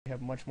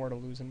have much more to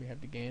lose than we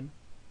have to gain.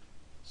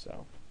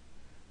 So,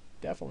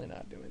 definitely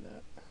not doing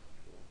that.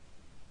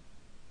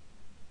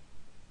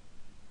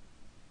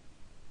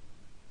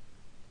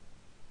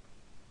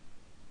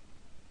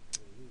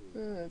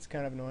 It's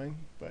kind of annoying,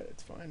 but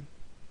it's fine.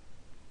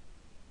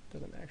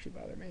 Doesn't actually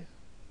bother me.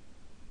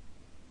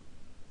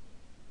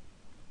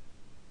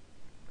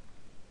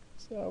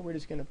 So we're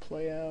just gonna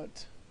play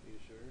out. Are you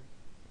sure?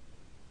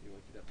 You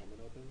want to keep that helmet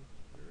open,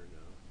 or no?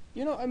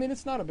 You know, I mean,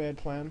 it's not a bad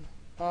plan.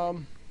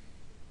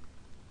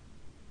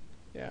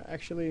 Yeah,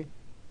 actually,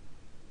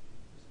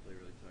 Just play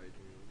really tight.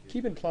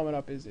 keeping plummet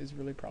up is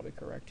really probably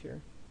correct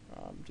here,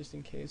 just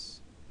in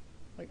case.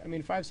 Like, I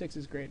mean, 5-6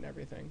 is great and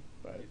everything,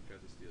 but You've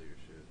got to steal your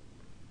shit.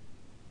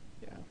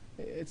 yeah,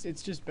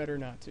 it's just better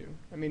not to.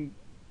 I mean,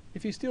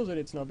 if he steals it,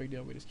 it's no big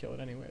deal. We just kill it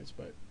anyways.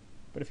 But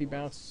if he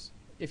bounces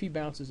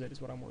it,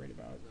 is what I'm worried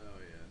about. Oh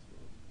yeah, I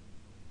suppose.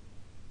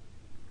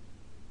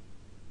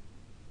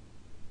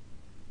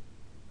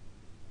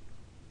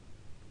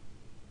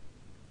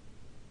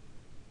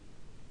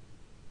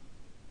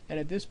 And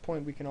at this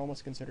point, we can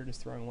almost consider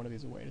just throwing one of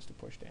these away just to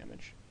push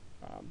damage.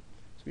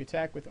 So we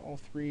attack with all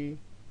three,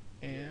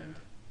 and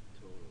Yeah,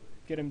 totally.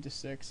 get him to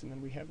 6, and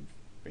then we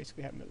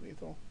basically have him at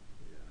lethal.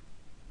 Yeah.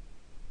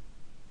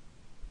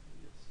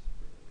 Yes,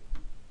 bro.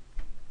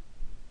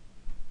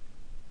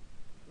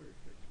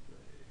 Perfect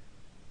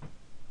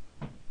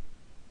play.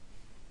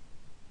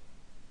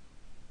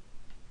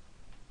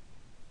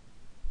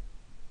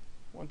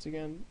 Once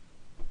again,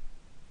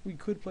 we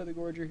could play the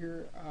Gorger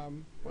here,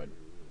 but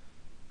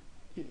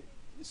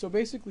so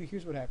basically,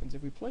 here's what happens: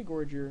 if we play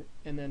Gorger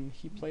and then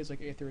he plays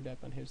like Aether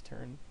Adept on his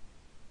turn,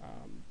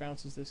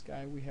 bounces this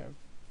guy, we have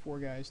 4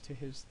 guys to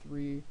his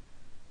 3.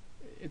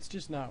 It's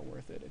just not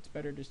worth it. It's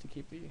better just to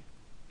keep the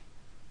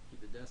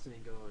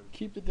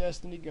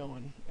destiny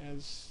going,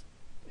 as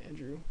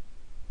Andrew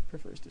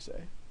prefers to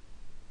say.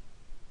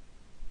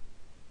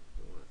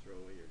 Don't want to throw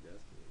away your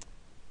destiny.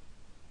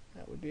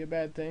 That would be a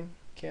bad thing.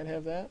 Can't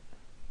have that.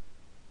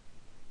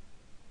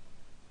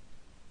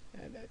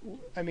 And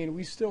I mean,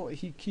 we still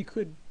he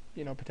could,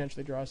 you know,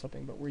 potentially draw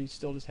something, but we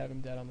still just have him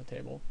dead on the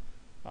table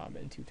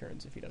in 2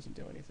 turns if he doesn't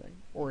do anything,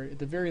 or at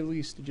the very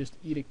least just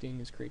edicting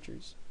his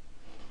creatures.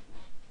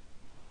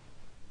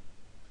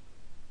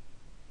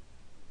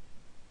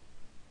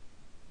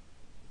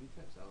 If he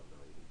taps out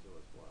now, you can kill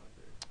his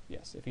blocker.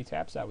 Yes, if he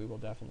taps out, we will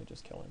definitely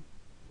just kill him.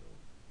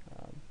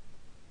 No.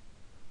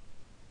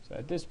 So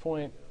at this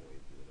point, Gotta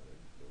wait through another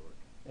dork.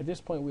 At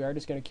this point, we are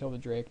just going to kill the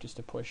Drake just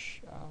to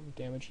push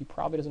damage. He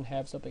probably doesn't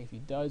have something. If he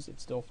does,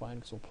 it's still fine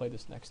because we'll play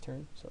this next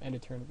turn. So end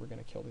of turn, we're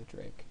going to kill the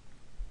Drake.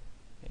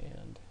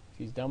 And if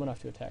he's dumb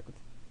enough to attack with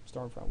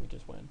Stormfront, we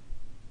just win.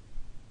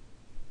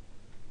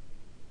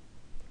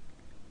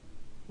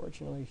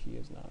 Fortunately, he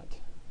is not.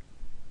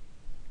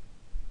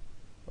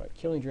 But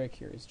killing Drake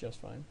here is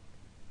just fine.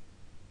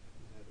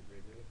 Does it have a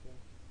graveyard effect?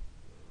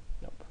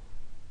 Nope.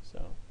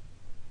 So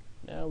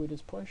now we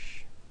just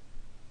push.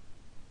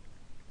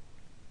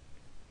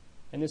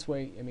 And this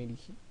way, I mean,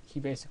 he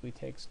basically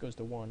goes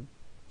to 1,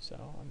 so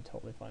I'm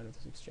totally fine with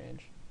this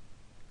exchange.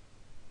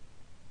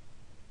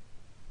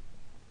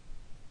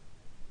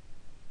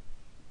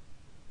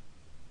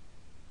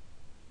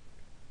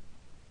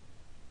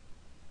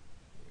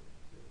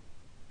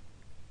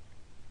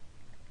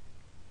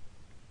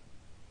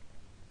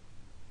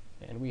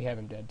 And we have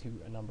him dead to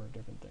a number of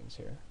different things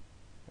here.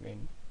 I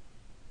mean,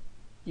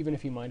 even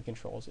if he mind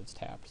controls, it's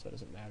tapped, so it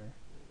doesn't matter.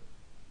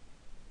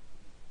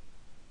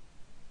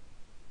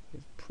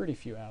 There's pretty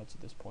few outs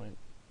at this point.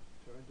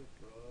 Charge a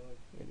frog.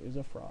 It is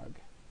a frog.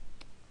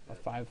 A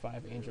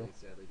 5/5 angel. Really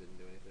sadly didn't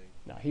do anything.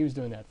 No, he was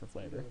doing that for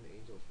flavor. An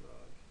angel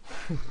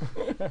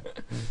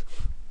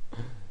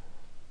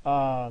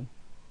frog.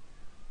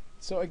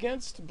 So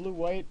against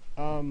blue-white,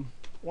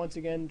 once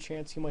again,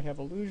 chance he might have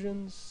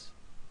illusions.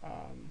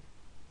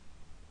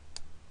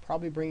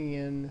 Probably bringing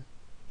in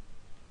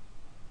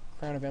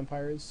Crown of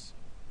Empires.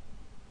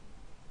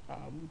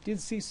 Did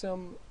see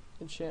some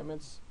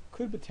enchantments.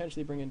 Could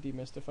potentially bring in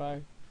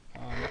Demystify.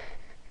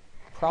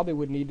 Probably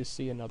would need to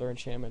see another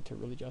enchantment to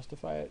really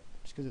justify it,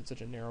 just because it's such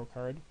a narrow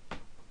card. If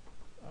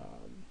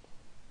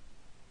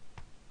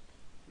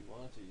you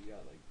wanted to, you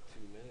got like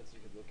 2 minutes.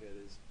 You could look at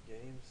his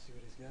game, see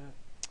what he's got.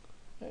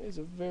 That is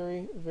a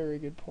very, very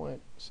good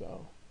point.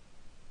 So,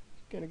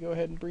 gonna go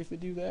ahead and briefly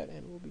do that,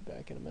 and we'll be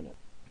back in a minute.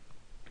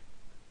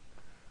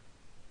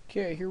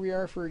 Okay, here we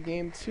are for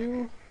game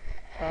 2.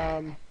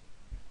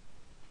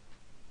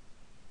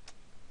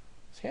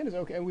 His hand is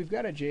okay, and we've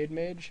got a Jade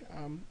Mage.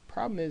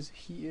 Problem is,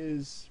 he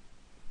is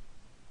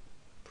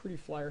pretty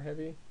flyer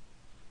heavy.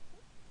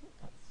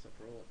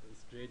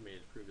 This Jade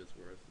Mage proved its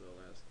worth the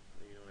last,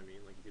 you know what I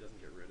mean? Like, if he doesn't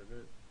get rid of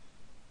it.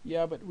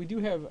 Yeah, but we do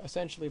have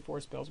essentially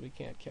 4 spells we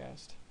can't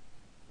cast.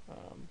 Yeah.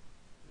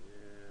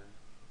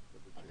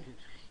 But the Jade Mage.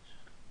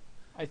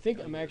 I think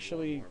Doesn't I'm need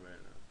actually... one more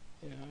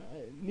mana. Yeah,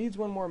 it needs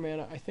 1 more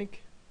mana. I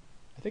think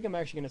I'm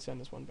actually going to send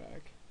this one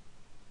back.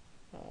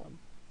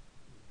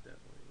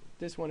 Definitely.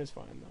 This one is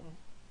fine, though.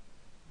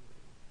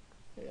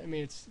 I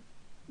mean, it's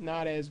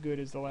not as good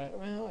as the last...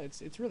 Well,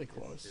 it's really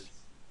close.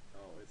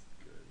 It's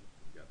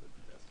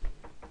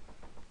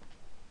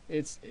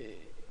it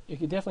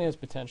definitely has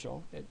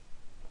potential. It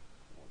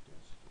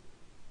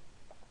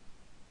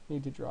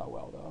need to draw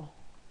well though.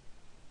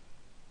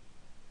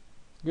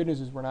 Good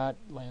news is we're not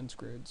land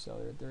screwed, so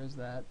there is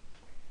that.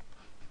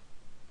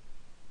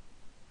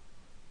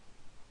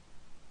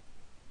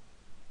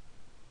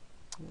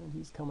 And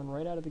he's coming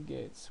right out of the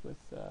gates with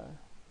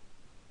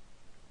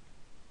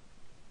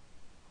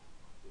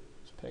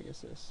his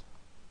Pegasus.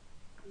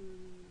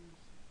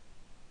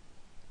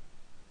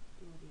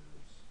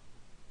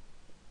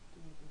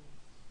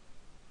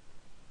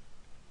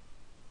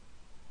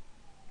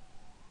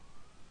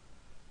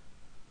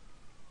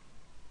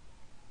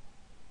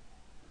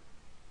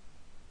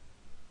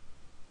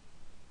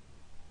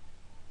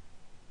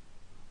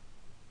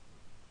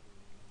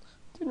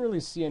 Didn't really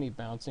see any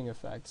bouncing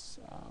effects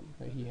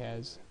that he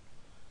has.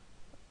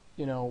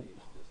 You know, Just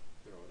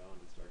throw it on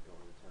and start going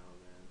to town,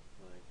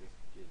 man. Like, just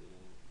get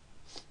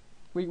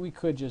it in. we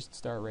could just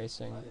start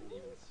racing I didn't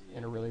even see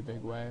in a any really big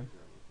control way. magic or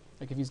anything.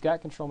 Like if he's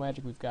got control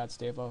magic, we've got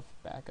stave off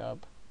back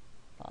up.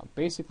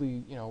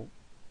 Basically, you know,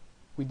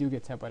 we do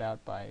get tempoed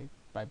out by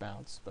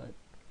bounce, but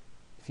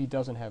if he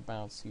doesn't have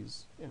bounce,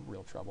 he's in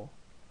real trouble.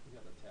 You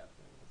got the tap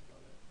thing, that's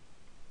about it.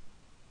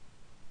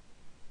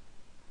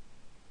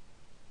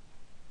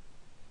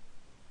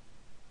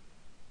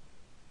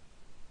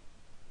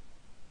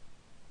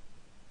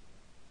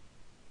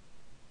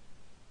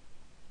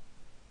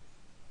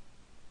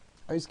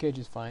 Ice Cage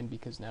is fine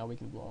because now we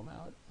can blow him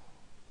out.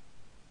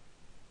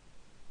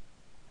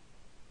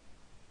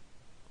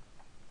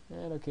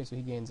 And okay, so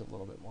he gains a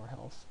little bit more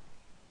health.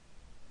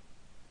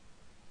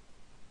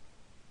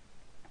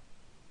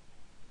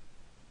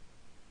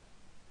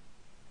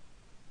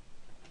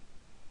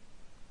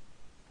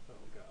 Oh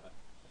god.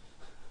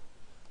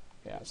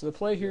 Yeah, so the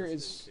play here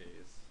Just in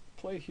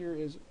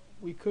case.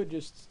 we could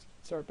just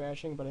start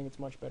bashing, but I think it's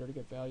much better to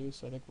get value,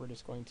 so I think we're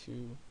just going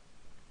to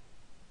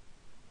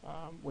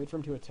wait for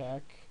him to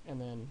attack and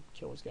then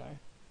kill his guy.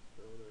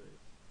 Oh, nice.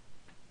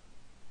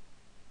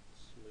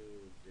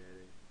 Smooth,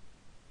 daddy.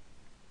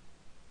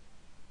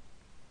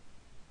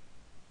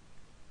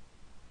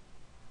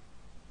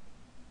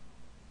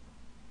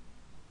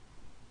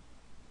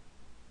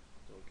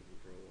 Don't give him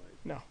pro white.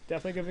 No,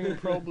 definitely giving him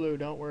pro blue,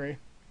 don't worry.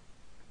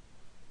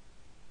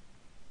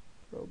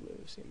 Pro blue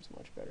seems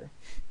much better.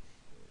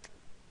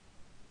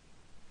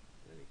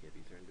 Then he can't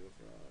be turned into a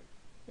frog.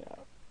 Yeah.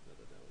 Not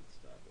that that would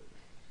stop it.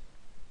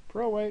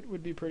 Pro white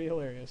would be pretty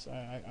hilarious,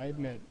 I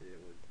admit. It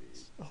would be.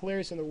 It's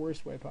hilarious in the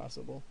worst way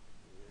possible,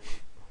 Yeah.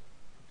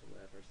 To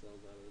laugh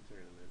ourselves out of the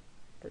tournament.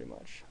 pretty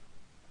much.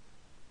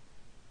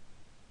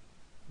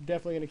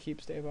 Definitely going to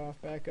keep stave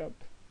off back up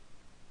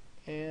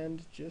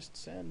and just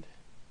send.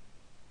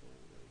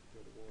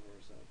 Throw the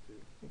warhorse out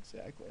too.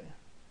 Exactly.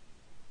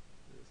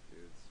 This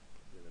dude's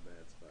in a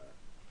bad spot.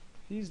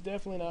 He's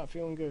definitely not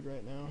feeling good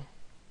right now.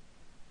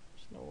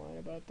 There's no line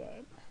about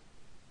that.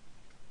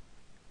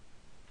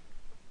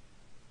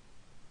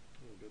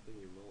 Oh, good thing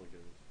you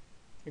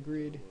mulliganed.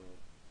 Agreed. Oh,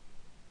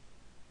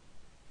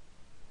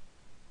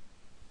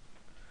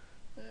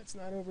 well. That's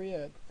not over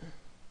yet.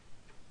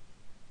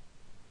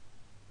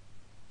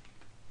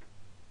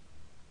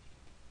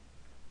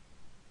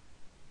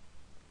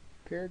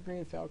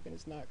 Peregrine Falcon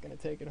is not going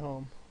to take it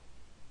home.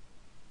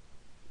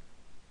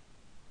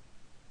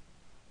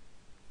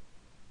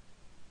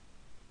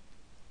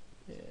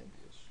 Yeah, Be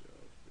a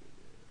shove, dude,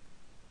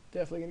 yeah.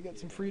 definitely going to get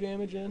some Yeah, free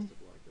damage he has in. to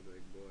block the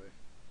big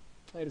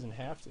boy. He doesn't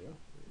have to.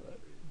 But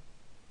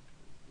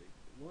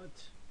What?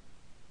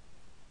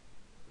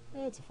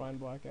 it's a fine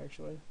block,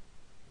 actually.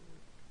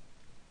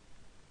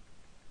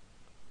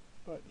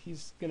 But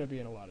he's going to be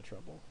in a lot of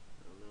trouble.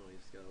 I don't know, you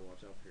just gotta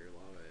watch out for your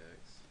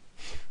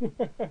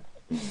lava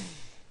axe.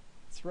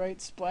 That's right,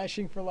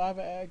 splashing for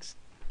lava axe.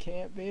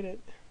 Can't beat it.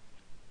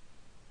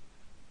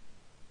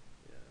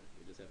 Yeah,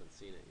 you just haven't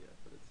seen it yet,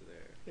 but it's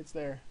there. It's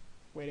there,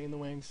 waiting in the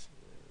wings,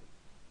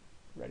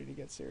 Yeah. ready to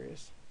get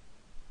serious.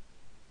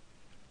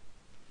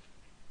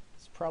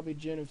 It's probably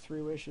Djinn of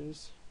Three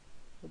Wishes,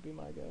 would be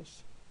my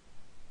guess.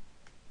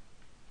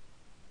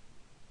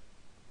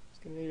 It's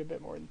going to need a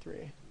bit more than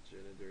three. Gin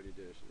and dirty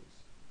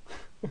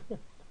dishes.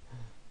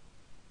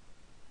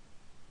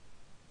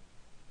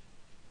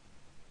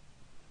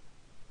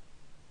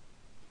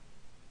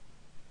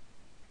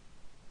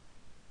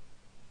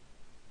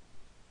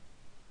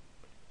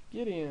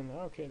 Gideon,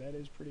 okay, that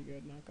is pretty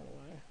good, not going to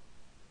lie.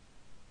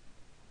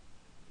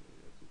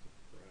 That's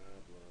a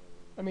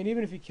problem. I mean,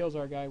 even if he kills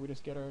our guy, we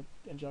just get our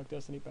Angelic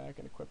Destiny back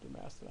and equip the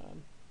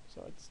Mastodon.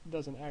 So it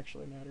doesn't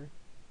actually matter.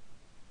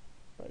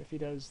 But if he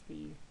does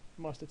the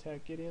must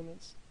attack Gideon,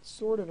 that's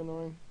sort of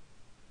annoying.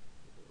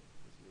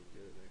 Does he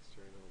get it next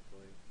turn,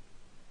 hopefully?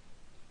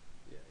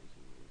 Yeah, you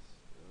can use.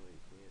 No, you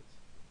can't.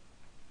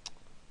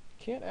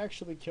 Can't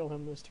actually kill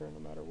him this turn no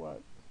matter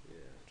what, Yeah.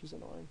 which is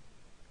annoying.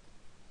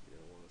 You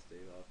don't want to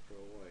stave off pro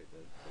white.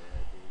 That's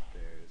bad news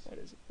bears. That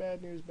is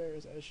bad news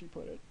bears, as she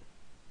put it.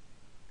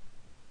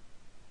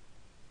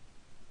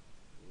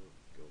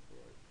 Go for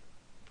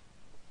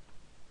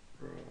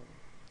it.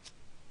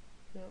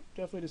 Yeah,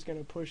 definitely just going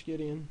to push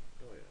Gideon.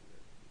 Oh yeah,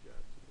 man. You got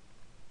to.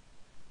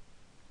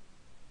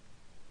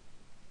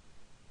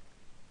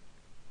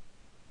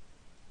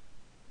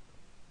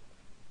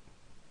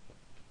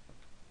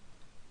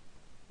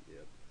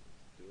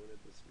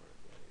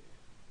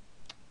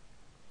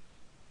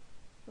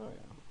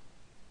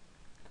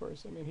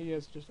 course. I mean, he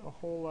has just a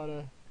whole lot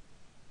of.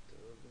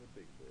 Down to the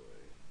big boy.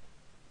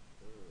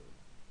 Oh.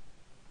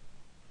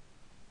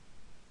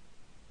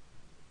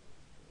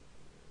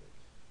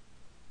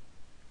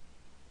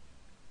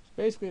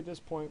 Basically, at this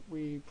point,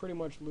 we pretty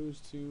much lose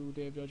to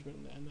Day of Judgment,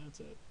 and that's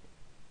it.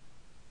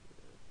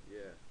 Yeah.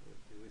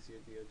 Did we see a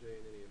DOJ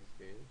in any of his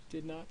games?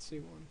 Did not see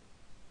one.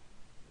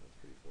 That's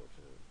pretty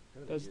fortunate.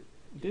 Kind of Does-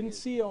 Gideon- Didn't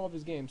see all of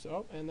his games.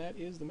 Oh, and that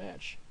is the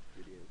match.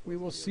 Gideon We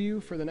plus will DOJ. see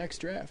you for the next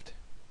draft,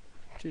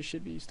 which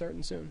should be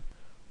starting soon.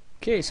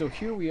 Okay, so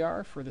here we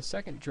are for the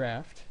second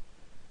draft.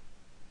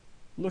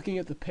 Looking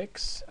at the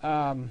picks,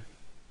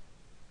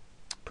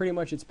 pretty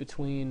much it's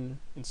between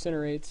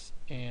Incinerate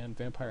and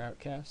Vampire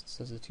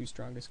Outcasts as the two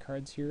strongest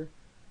cards here.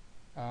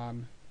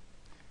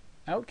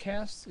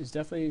 Outcast is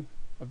definitely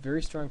a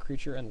very strong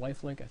creature, and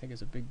Lifelink I think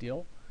is a big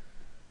deal.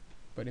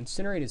 But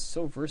Incinerate is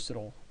so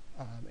versatile,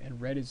 and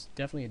red is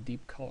definitely a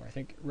deep color. I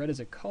think red as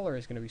a color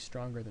is going to be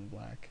stronger than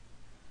black.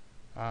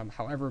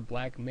 However,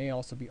 black may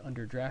also be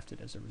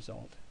underdrafted as a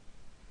result.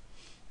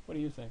 What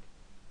do you think?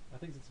 I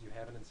think since you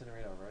have an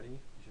Incinerate already,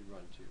 you should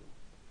run 2.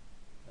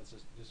 That's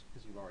just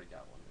because you've already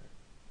got one there.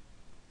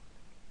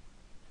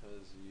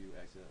 Because you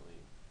accidentally...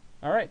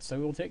 All right, so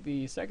we'll take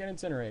the second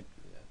Incinerate.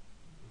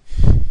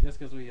 Yeah. Just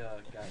because we got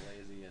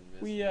lazy and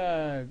missed We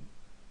the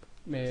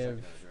may first have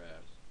second of the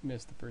draft.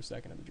 missed the first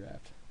second of the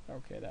draft.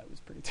 Okay, that was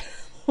pretty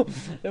terrible.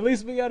 At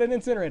least we got an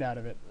Incinerate out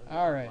of it.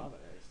 All right. Lava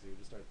Axe, dude.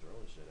 Just start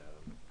throwing shit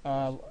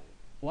at him.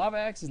 Lava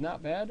Axe is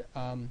not bad.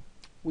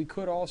 We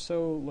could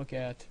also look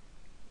at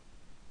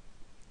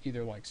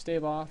either like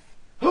Stave Off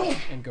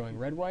and going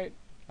red-white.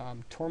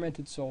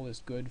 Tormented Soul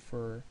is good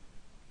for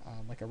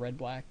like a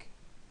red-black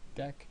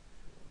deck.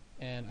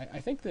 And I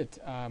think that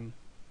I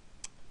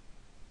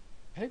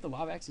think the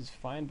Lava Axe is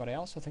fine, but I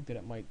also think that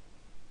it might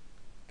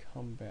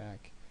come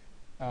back.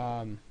 That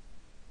Lava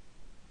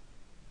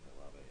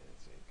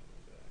Axe ain't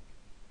coming back.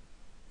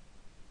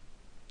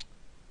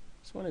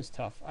 This one is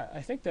tough.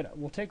 I think that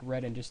we'll take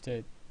red in just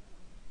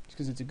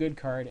because it's a good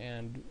card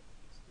and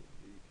It's too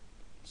weak.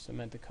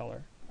 cement the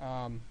color.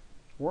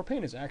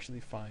 Warpaint is actually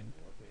fine.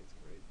 Warpaint's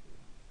great,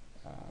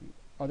 dude.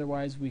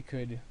 Otherwise, we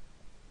could Blood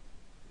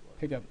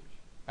pick up. Rage.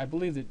 I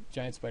believe that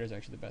Giant Spider is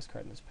actually the best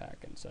card in this pack,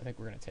 and so I think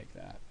we're going to take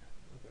that.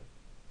 Okay.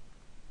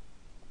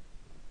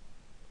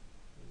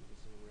 Into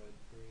some red,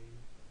 green.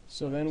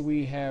 So then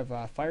we have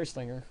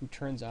Fireslinger, who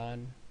turns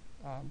on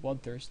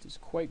Bloodthirst, is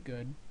quite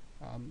good.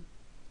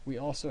 We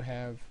also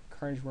have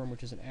Carnage Worm,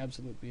 which is an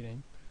absolute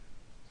beating.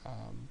 It's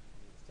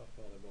tough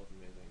call. They're both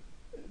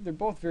amazing. They're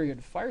both very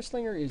good.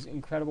 Fireslinger is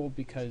incredible He's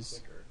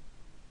because quicker.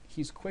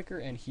 he's quicker,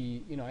 and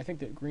I think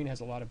that green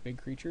has a lot of big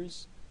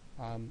creatures.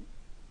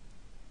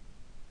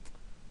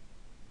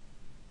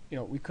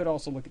 We could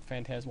also look at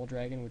Phantasmal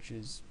Dragon, which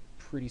is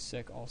pretty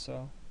sick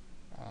also.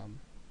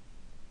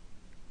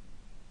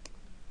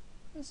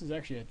 This is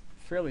actually a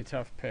fairly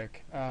tough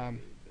pick. Pretty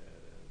badass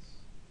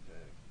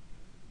deck.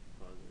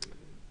 Fun reading.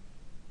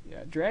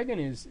 Yeah, Dragon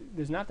is...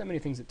 There's not that many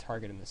things that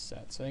target in this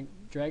set, so I think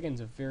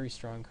Dragon's a very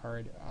strong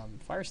card.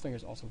 Fireslinger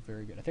is also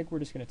very good. I think we're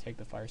just going to take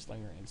the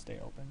Fireslinger and stay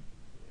open.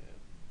 Yeah,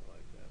 I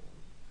like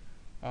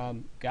that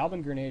one.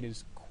 Goblin Grenade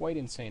is quite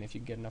insane if you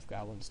can get enough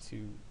goblins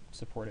to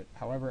support it.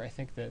 However, I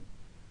think that...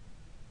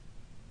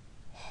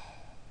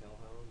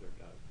 Hellhound or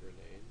got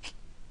Grenade.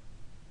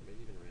 Or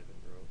maybe even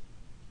Rampant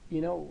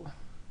Growth.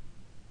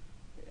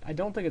 I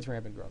don't think it's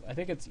Rampant Growth. I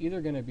think it's either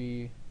going to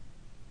be...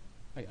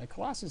 Like,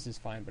 Colossus is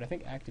fine, but I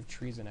think Active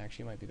Treason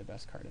actually might be the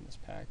best card in this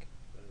pack.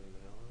 Better than the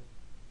Hellhound.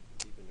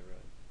 Deep into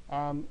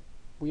red.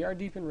 We are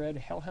deep in red.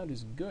 Hellhound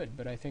is good,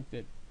 but I think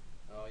that...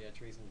 Oh yeah,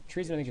 Treason.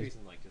 Treason, I think, is...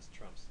 Treason like just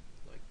trumps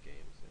like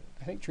games. Yeah.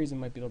 I think Treason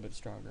might be a little bit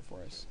stronger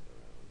for us. Turns it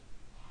around.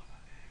 Lava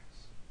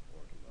Axe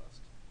or Combust.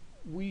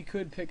 We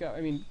could pick up...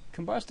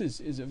 Combust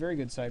is a very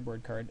good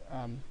sideboard card.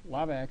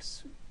 Lava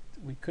Axe,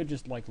 we could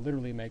just,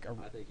 literally make a...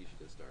 I think you should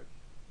just start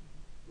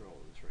rolling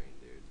the train,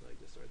 dude. Like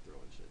just start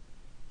throwing shit.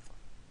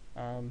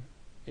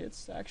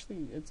 It's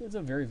actually... It's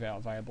a very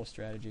viable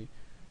strategy.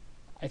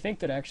 I think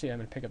that actually I'm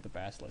going to pick up the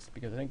Basilisk,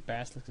 because I think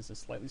Basilisk is a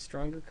slightly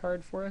stronger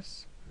card for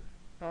us.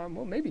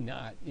 Well, maybe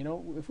not.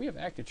 If we have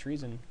Active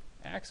Treason,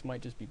 Axe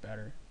might just be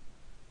better.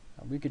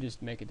 We could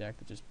just make a deck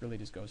that just really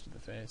just goes to the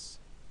face.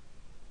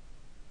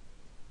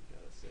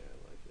 Gotta say, I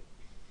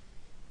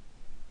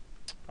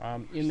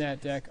like it. In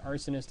that deck,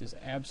 Arsonist is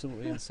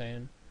absolutely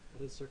insane.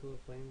 What does Circle of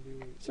Flame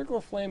do? Circle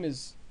of Flame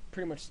is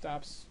pretty much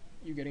stops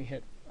you getting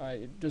hit.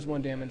 It does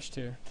 1 damage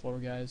to lower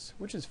guys,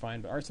 which is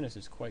fine, but Arsonist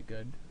is quite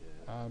good.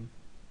 Yeah.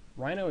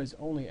 Rhino is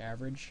only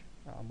average.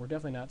 We're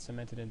definitely not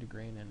cemented into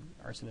green, and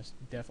Arsonist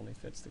definitely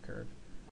fits the curve.